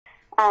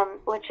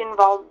which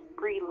involves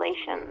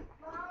relations.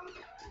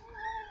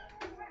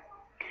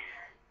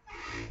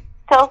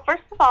 So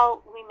first of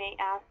all, we may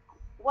ask,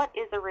 what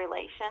is a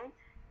relation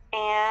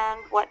and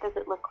what does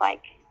it look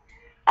like?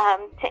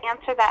 To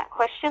answer that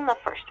question, the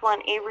first one,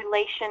 a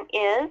relation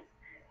is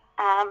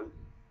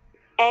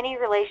any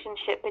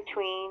relationship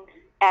between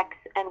X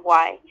and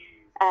Y.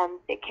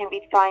 It can be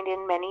defined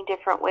in many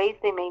different ways.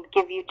 They may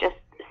give you just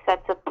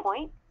sets of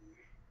points.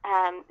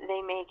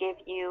 They may give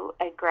you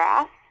a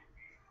graph.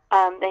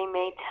 They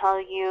may tell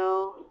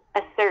you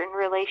a certain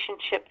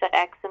relationship that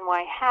X and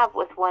Y have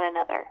with one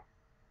another.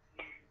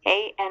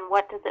 Okay, and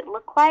what does it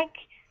look like?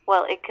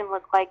 Well, it can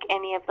look like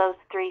any of those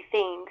three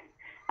things.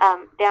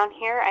 Down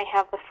here I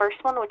have the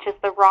first one, which is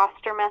the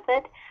roster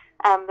method.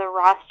 The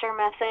roster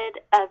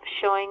method of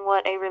showing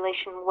what a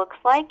relation looks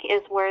like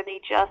is where they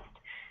just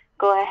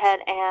go ahead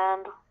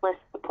and list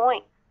the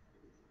points.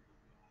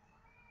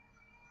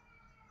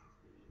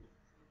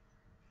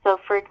 So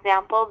for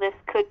example, this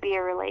could be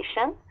a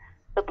relation,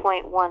 the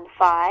point 1,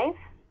 5.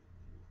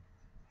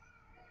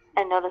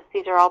 And notice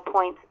these are all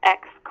points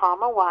X,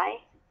 comma, Y,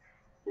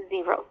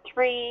 0,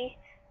 3.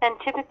 And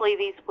typically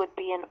these would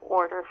be in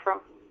order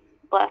from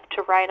left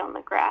to right on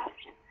the graph.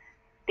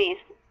 These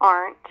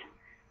aren't.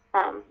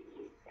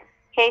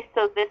 Okay,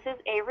 so this is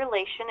a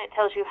relation. It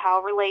tells you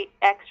how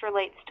X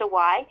relates to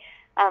Y.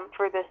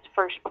 For this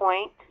first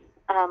point,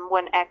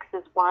 when X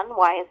is 1,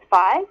 Y is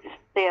 5.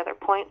 The other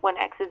point, when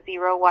X is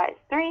 0, Y is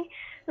 3.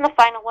 And the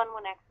final one,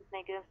 when X is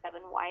negative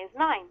 7, Y is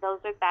 9.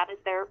 That is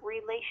their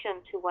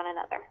relation to one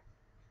another.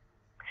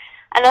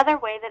 Another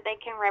way that they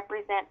can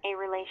represent a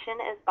relation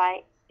is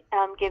by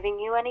giving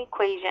you an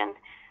equation.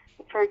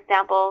 For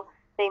example,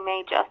 they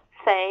may just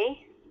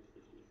say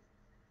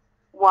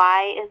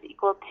Y is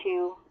equal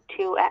to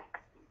 2X.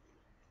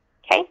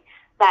 Okay,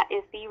 that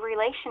is the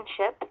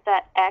relationship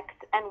that X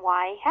and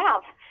Y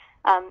have.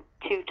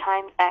 2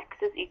 times X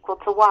is equal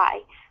to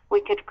Y.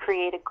 We could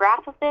create a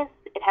graph of this.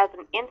 It has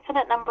an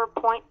infinite number of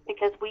points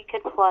because we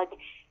could plug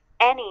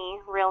any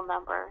real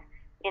number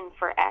in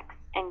for X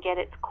and get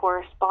its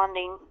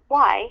corresponding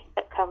Y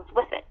that comes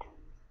with it.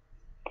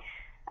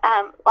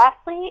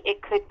 Lastly,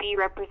 it could be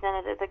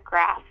represented as a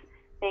graph.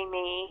 They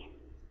may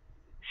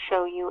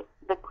show you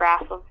the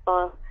graph of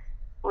the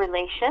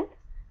relation,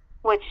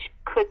 which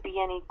could be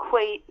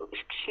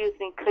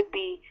could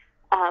be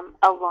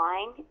a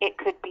line. It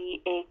could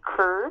be a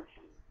curve.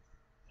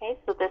 Okay,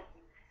 so this,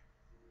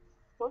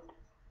 whoops,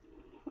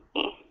 let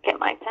me get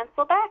my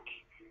pencil back.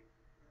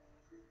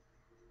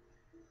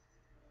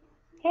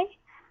 Okay,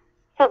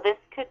 so this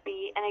could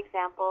be an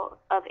example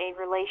of a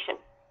relation.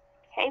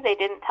 Okay, they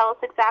didn't tell us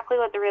exactly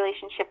what the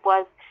relationship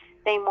was.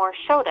 They more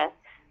showed us.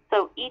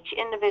 So each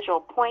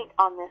individual point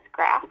on this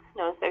graph,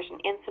 notice there's an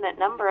infinite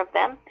number of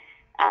them,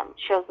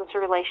 shows us a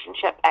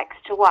relationship X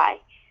to Y.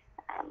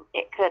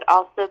 It could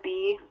also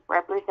be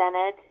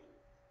represented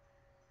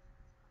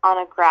on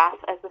a graph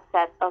as a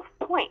set of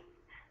points.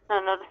 Now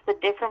notice the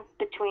difference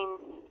between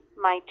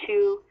my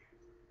two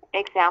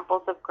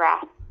examples of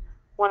graphs.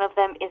 One of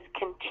them is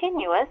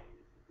continuous,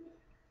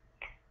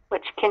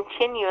 which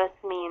continuous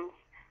means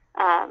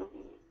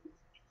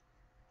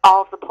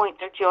all of the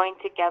points are joined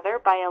together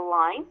by a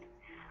line.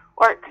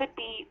 Or it could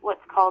be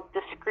what's called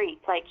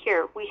discrete. Like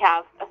here, we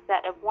have a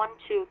set of 1,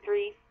 2,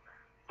 3,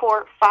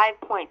 4,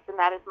 5 points, and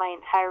that is my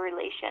entire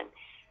relation.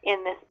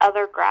 In this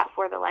other graph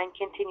where the line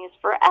continues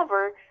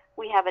forever,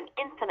 we have an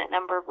infinite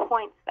number of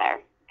points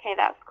there. Okay,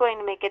 that's going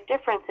to make a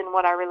difference in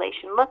what our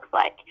relation looks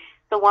like.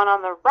 The one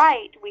on the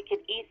right, we could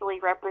easily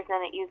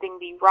represent it using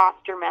the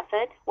roster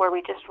method, where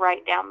we just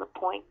write down the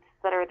points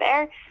that are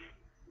there.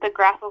 The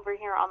graph over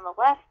here on the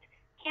left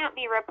can't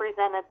be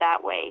represented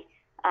that way.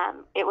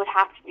 It would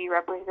have to be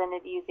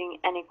represented using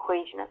an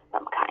equation of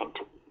some kind.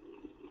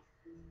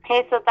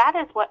 Okay, so that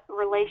is what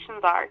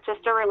relations are,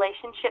 just a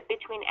relationship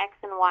between X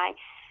and Y.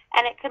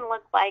 And it can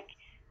look like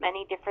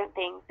many different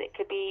things. It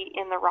could be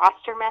in the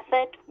roster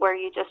method, where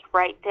you just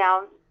write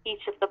down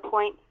each of the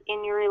points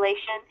in your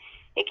relation.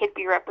 It could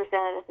be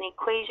represented as an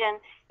equation.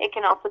 It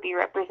can also be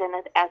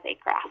represented as a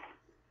graph.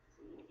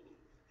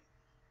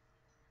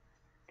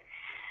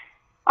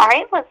 All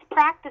right, let's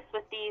practice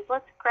with these.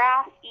 Let's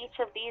graph each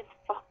of these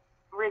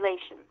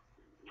relations.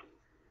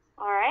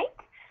 All right,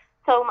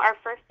 so our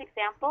first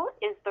example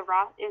is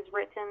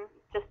written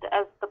just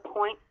as the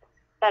points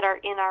that are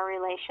in our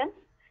relation.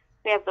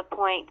 We have the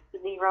point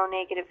 0,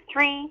 negative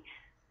 3,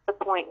 the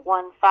point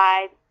 1,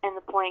 5, and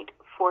the point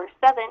 4,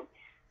 7.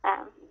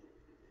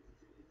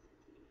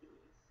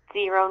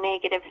 0,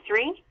 negative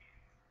 3,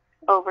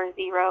 over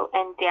 0,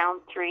 and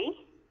down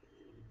 3.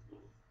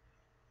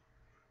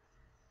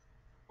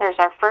 There's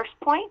our first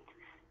point,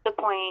 the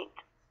point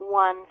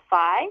 1,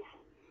 5.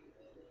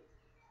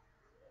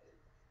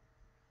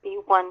 Be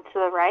 1 to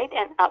the right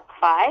and up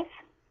 5.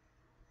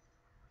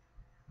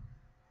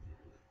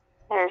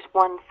 There's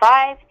 1,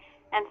 5,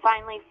 and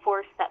finally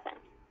 4, 7.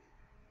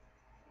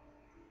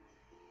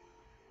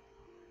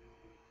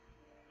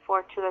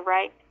 4 to the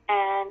right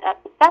and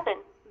up 7.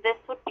 This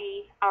would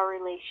be our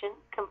relation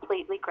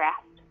completely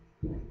graphed.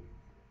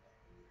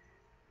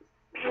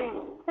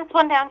 This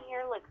one down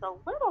here looks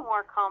a little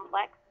more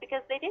complex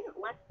because they didn't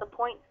list the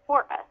points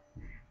for us.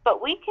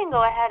 But we can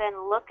go ahead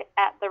and look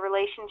at the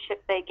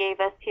relationship they gave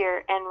us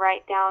here and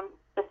write down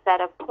the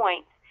set of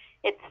points.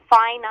 It's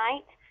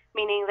finite,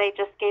 meaning they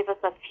just gave us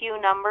a few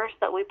numbers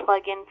that we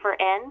plug in for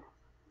n.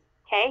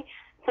 Okay,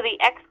 so the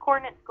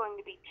x-coordinate is going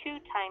to be 2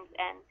 times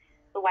n.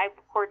 The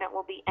y-coordinate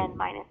will be n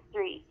minus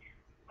 3.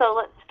 So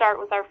let's start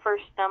with our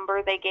first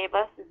number they gave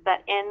us, is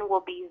that n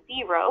will be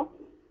 0.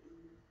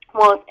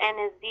 Well, if n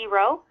is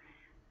 0,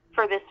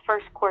 for this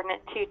first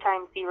coordinate, 2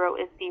 times 0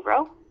 is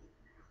 0.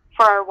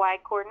 For our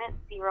y-coordinate,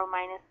 0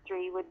 minus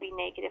 3 would be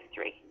negative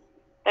 3.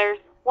 There's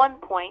 1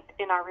 point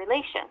in our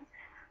relation.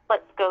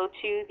 Let's go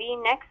to the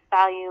next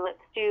value.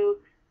 Let's do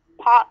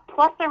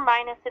plus or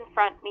minus in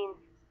front means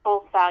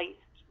both values,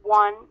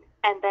 1,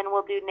 and then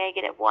we'll do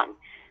negative 1.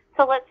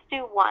 So let's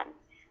do 1.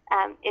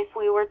 If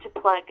we were to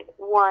plug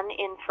 1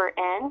 in for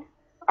n,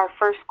 our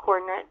first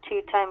coordinate,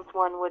 2 times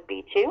 1 would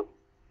be 2.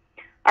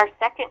 Our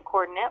second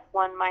coordinate,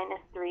 1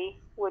 minus 3,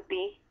 would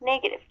be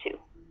negative 2.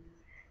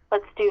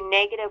 Let's do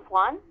negative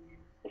 1.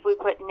 If we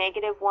put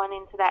negative 1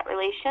 into that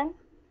relation,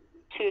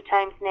 2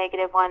 times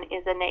negative 1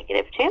 is a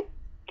negative 2.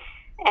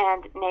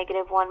 And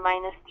negative 1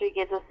 minus 3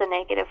 gives us a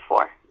negative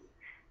 4.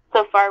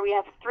 So far we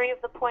have 3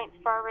 of the points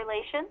for our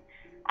relation.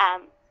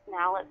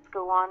 Now let's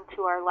go on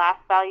to our last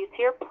values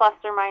here, plus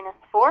or minus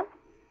 4.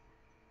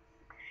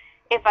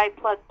 If I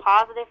plug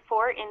positive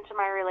 4 into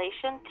my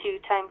relation, 2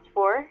 times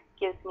 4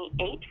 gives me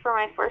 8 for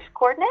my first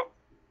coordinate,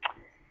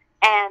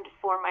 and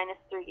 4 minus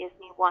 3 gives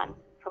me 1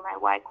 for my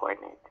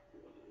y-coordinate.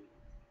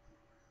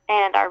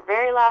 And our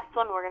very last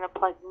one, we're going to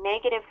plug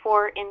negative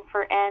 4 in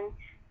for n.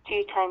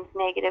 2 times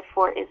negative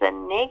 4 is a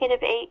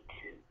negative 8,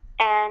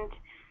 and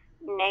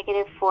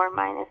negative 4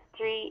 minus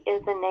 3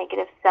 is a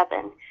negative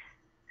 7.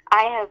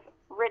 I have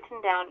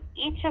written down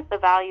each of the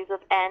values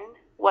of n,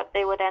 what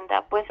they would end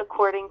up with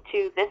according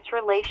to this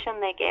relation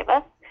they gave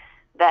us,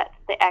 that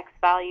the x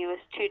value is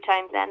 2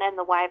 times n and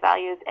the y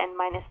value is n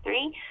minus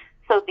 3.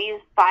 So these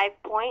 5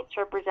 points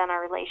represent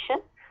our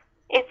relation.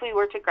 If we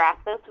were to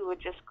graph those, we would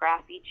just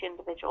graph each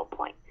individual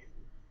point.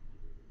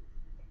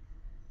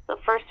 So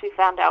first we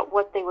found out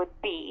what they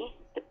would be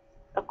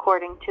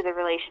according to the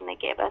relation they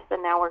gave us,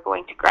 and now we're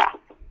going to graph.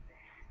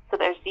 So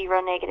there's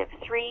 0, negative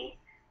 3,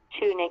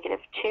 2, negative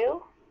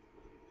 2,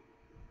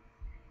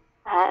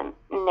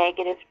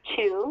 negative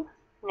 2,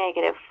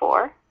 negative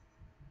 4,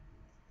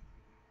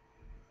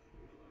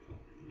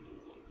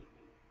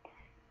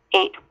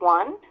 8,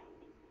 1,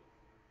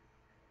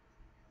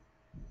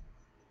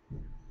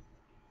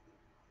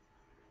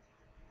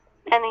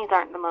 and these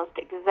aren't the most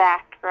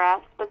exact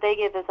graphs, but they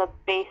give us a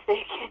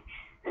basic,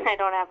 I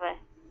don't have a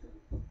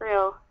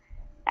real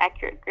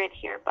accurate grid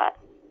here, but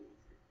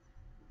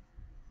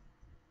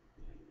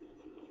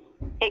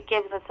it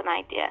gives us an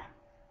idea.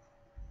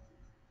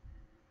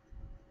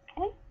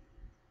 Okay,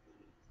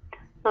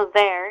 so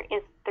there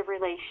is the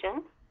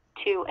relation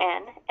to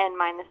n, n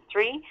minus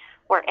 3,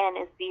 where n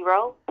is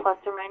 0, plus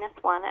or minus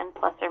 1, and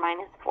plus or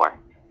minus 4.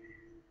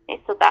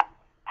 Okay, so that's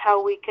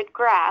how we could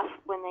graph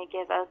when they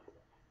give us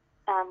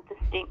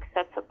distinct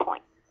sets of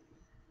points.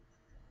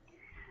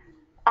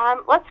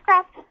 Let's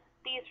graph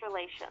these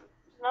relations.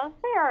 Notice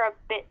they are a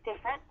bit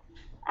different.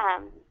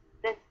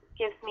 This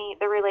gives me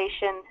the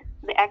relation,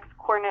 the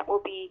x-coordinate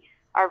will be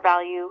our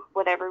value,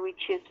 whatever we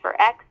choose for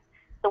x.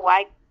 The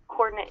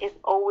y-coordinate is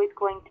always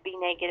going to be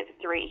negative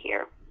 3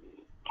 here.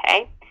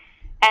 Okay?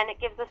 And it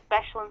gives us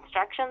special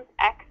instructions.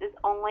 X is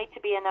only to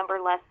be a number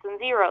less than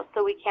 0.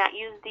 So we can't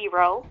use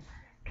 0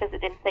 because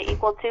it didn't say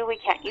equal to. We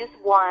can't use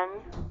 1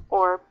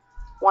 or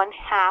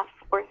 1/2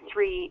 or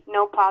 3.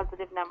 No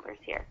positive numbers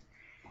here.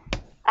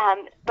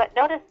 But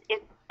notice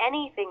it's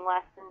anything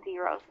less than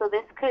 0. So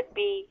this could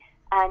be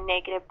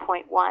negative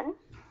 0.1.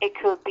 It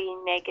could be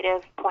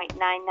negative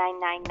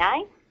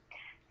 0.9999.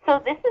 So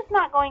this is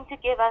not going to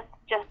give us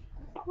just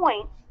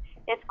points.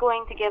 It's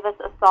going to give us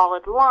a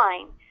solid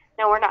line.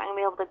 Now, we're not going to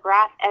be able to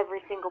graph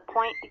every single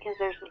point because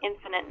there's an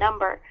infinite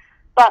number,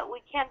 but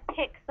we can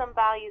pick some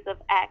values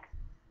of x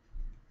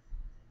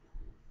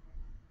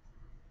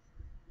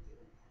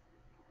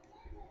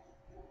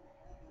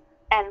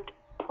and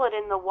put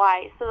in the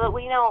y so that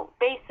we know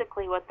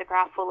basically what the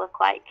graph will look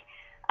like.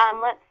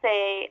 Let's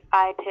say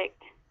I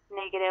picked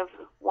negative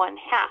 1/2.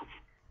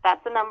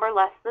 That's a number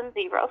less than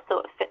 0, so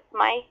it fits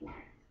my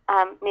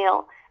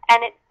meal.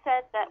 And it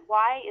said that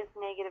y is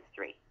negative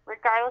 3.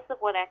 Regardless of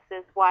what x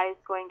is, y is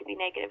going to be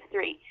negative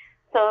 3.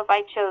 So if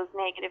I chose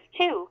negative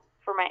 2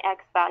 for my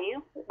x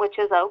value, which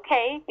is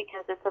okay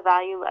because it's a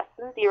value less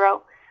than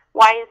 0,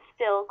 y is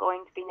still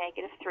going to be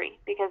negative 3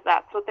 because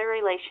that's what the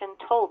relation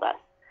told us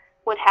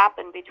would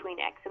happen between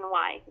x and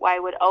y. Y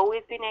would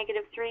always be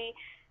negative 3,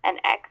 and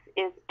x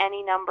is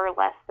any number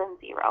less than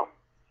 0.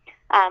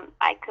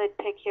 I could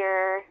pick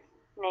here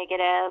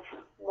negative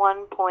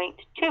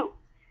 1.2.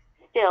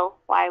 Still,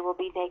 y will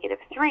be negative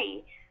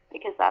 3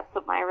 because that's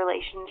what my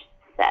relation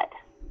said.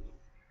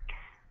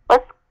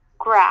 Let's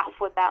graph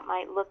what that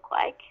might look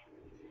like.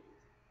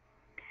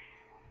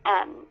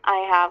 I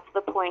have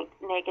the point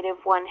negative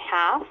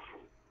 1/2,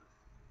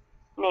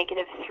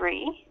 negative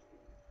 3.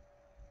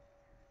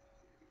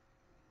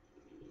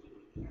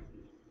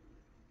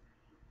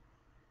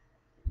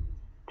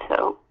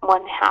 So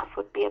 1/2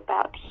 would be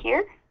about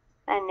here,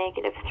 and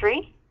negative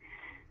 3.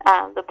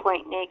 The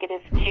point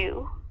negative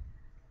 2,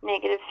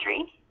 negative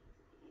 3.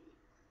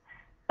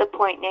 The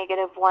point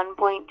negative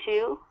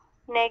 1.2,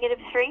 negative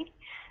 3.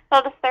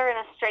 Notice they're in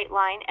a straight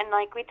line, and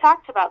like we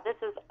talked about,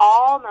 this is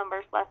all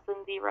numbers less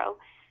than 0.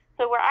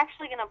 So we're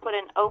actually going to put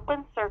an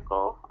open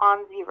circle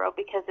on 0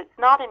 because it's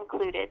not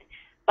included,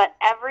 but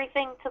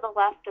everything to the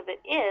left of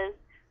it is.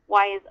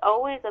 Y is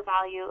always a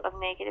value of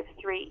negative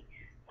 3.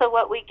 So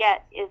what we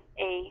get is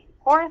a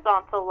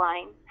horizontal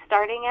line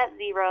starting at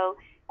 0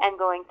 and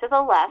going to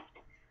the left,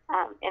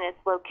 and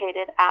it's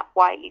located at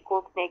y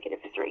equals negative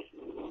 3.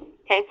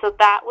 Okay, so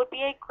that would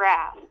be a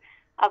graph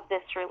of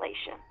this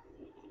relation.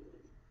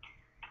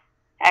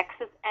 X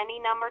is any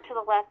number to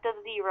the left of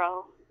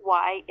 0,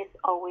 y is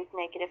always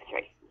negative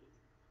 3.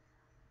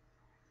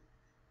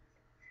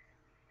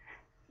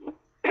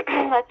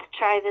 Let's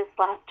try this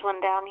last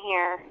one down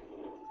here.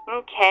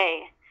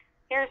 Okay,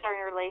 here's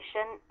our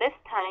relation. This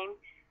time,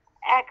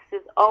 x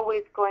is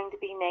always going to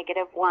be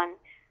negative 1,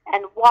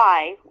 and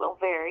y will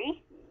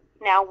vary.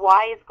 Now,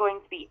 y is going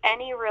to be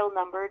any real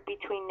number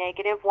between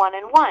negative 1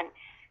 and 1.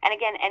 And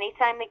again,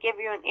 anytime they give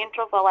you an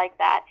interval like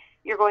that,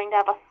 you're going to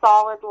have a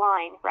solid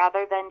line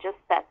rather than just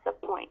sets of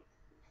points.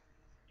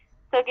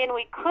 So again,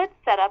 we could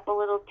set up a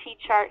little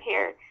t-chart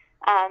here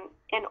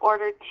in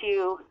order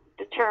to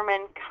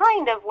determine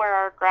kind of where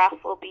our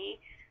graph will be.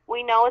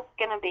 We know it's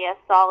going to be a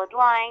solid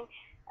line,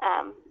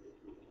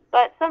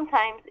 but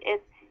sometimes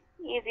it's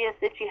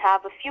easiest if you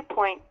have a few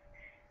points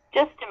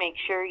just to make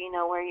sure you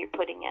know where you're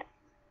putting it.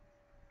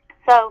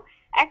 So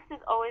x is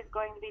always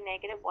going to be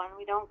negative 1.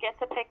 We don't get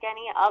to pick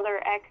any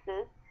other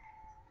x's,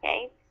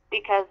 okay,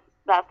 because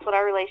that's what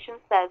our relation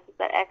says,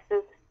 that x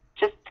is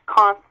just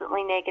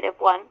constantly negative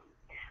 1.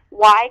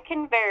 Y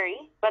can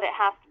vary, but it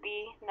has to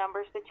be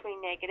numbers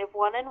between negative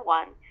 1 and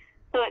 1.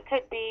 So it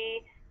could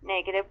be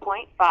negative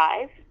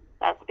 0.5.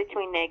 That's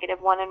between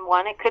negative 1 and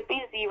 1. It could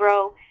be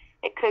 0.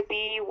 It could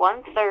be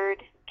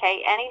 1/3.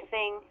 Okay,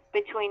 anything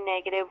between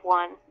negative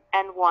 1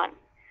 and 1.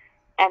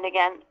 And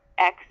again,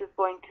 x is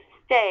going to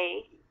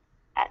stay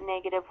at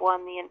negative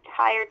 1 the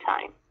entire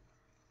time.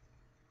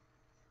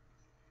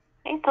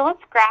 Okay, so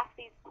let's graph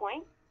these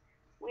points.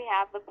 We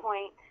have the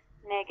point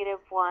negative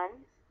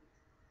 1,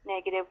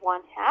 negative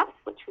 1/2,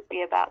 which would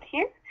be about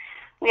here.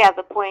 We have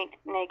the point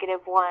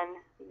negative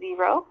 1,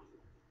 0.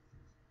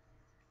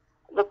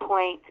 The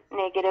point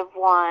negative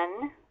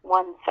 1,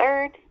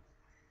 1/3.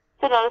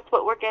 So notice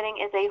what we're getting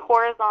is a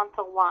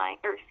horizontal line,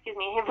 or excuse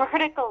me, a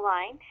vertical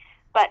line,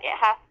 but it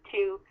has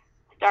to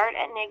start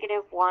at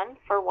negative 1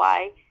 for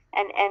y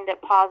and end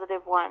at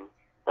positive 1.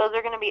 Those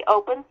are going to be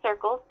open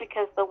circles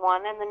because the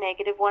 1 and the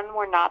negative 1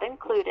 were not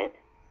included.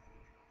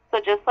 So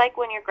just like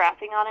when you're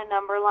graphing on a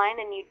number line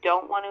and you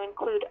don't want to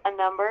include a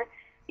number,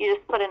 you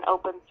just put an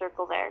open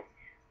circle there.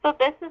 So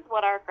this is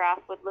what our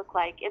graph would look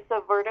like. It's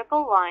a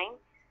vertical line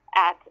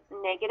at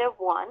negative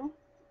 1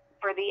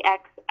 for the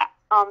x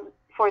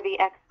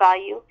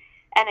value,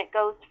 and it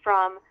goes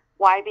from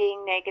y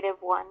being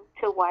negative 1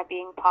 to y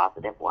being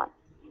positive 1.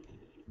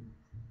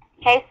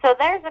 Okay, so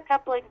there's a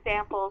couple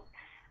examples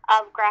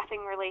of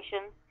graphing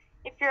relations.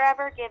 If you're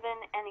ever given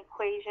an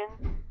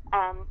equation,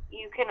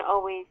 you can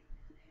always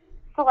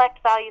select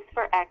values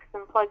for x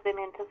and plug them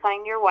in to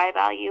find your y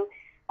value.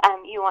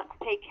 You want to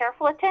pay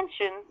careful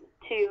attention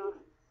to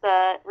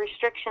the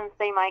restrictions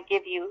they might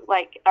give you,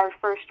 like our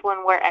first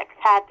one where x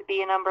had to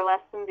be a number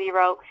less than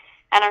 0,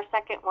 and our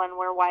second one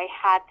where y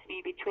had to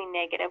be between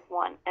negative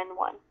 1 and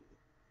 1.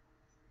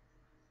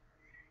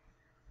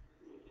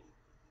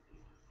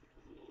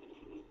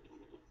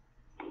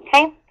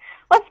 Okay,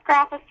 let's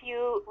graph a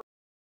few